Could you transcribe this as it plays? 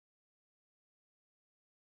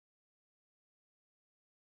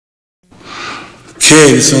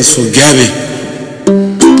Okay, this one's for Gabby.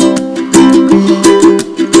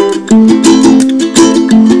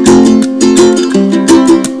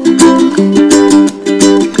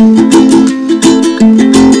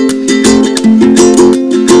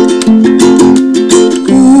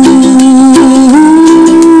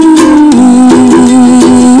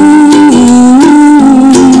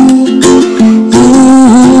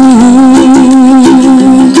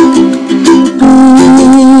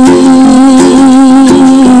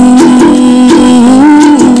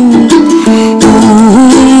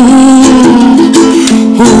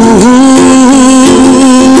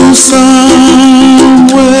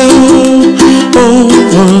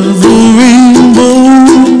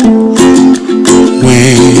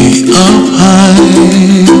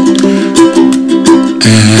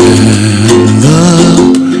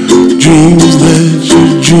 Dreams that you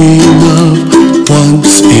dream of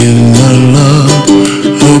once in a lullaby.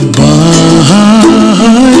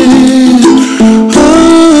 Oh,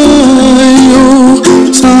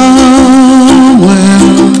 somewhere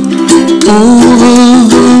over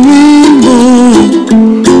the rainbow,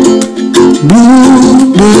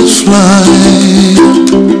 bluebirds fly,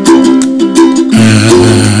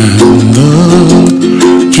 and the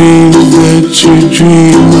dreams that you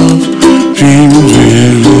dream of, dreams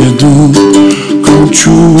really do come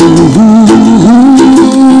true.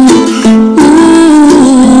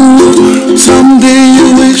 Someday you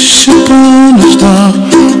wish upon a star,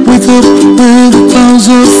 wake up where the clouds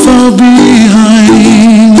are far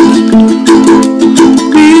behind.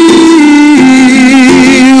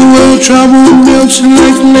 Where trouble melts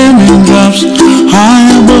like lemon drops, high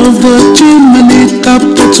above the chimney top.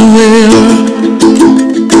 That's where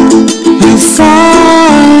you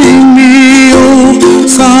find me. Oh,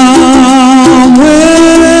 somewhere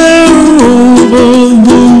over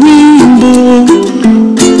the rainbow,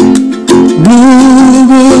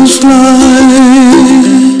 bluebirds fly,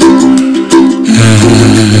 and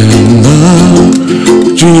the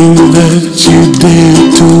dream that you dare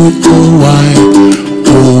to, oh why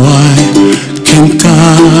can't I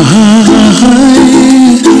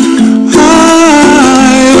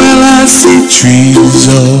see trees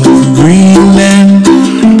of green and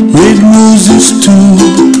red roses too.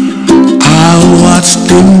 I watch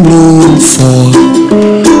them bloom for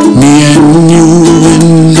me and you,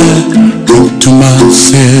 and I think to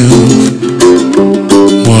myself,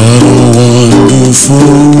 what a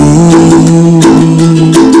wonderful world.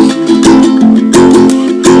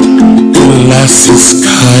 Well, I see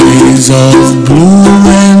skies of blue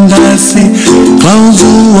and I see clouds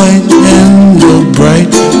of white and the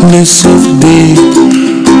brightness of day.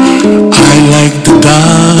 I like the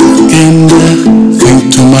dark and I think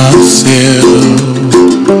to myself,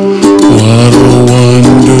 what a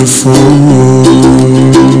wonderful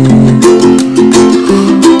world.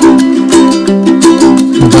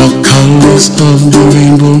 The colors of the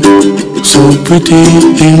rainbow, so pretty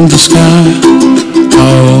in the sky,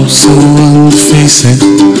 are also on the faces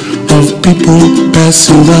of people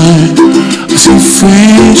passing by. I see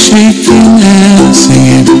friends shaking hands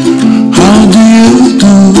singing, how do you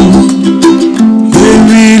do? They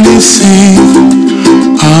really say,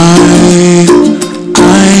 I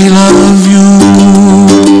love you.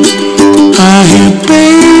 I hear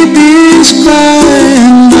babies cry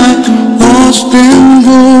and I watch them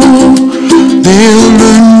grow. They'll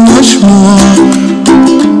learn much more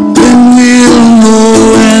than we'll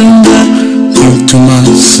know, and I think to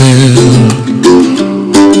myself,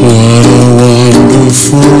 what a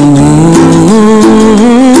wonderful world.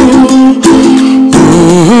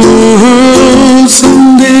 Oh,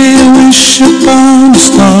 someday I wish upon a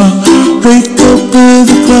star, wake up where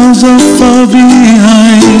the clouds are far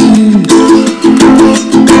behind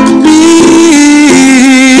me,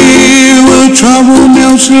 where trouble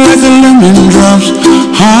melts like a lemon drops,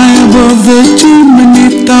 high above the chimney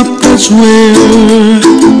top. That's where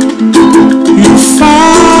you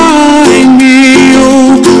find me. Oh,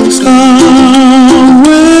 somewhere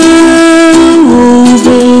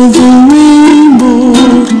over the rainbow,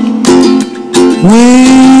 way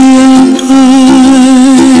up high,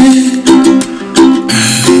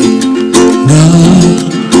 and the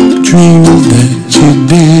dream that you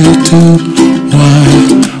dare to, why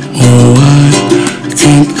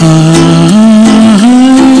can't I?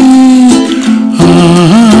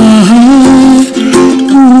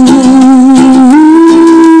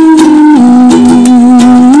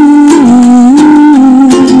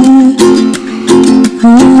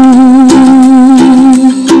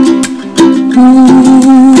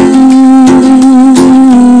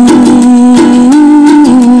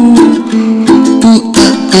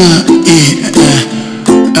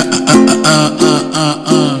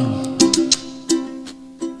 uh.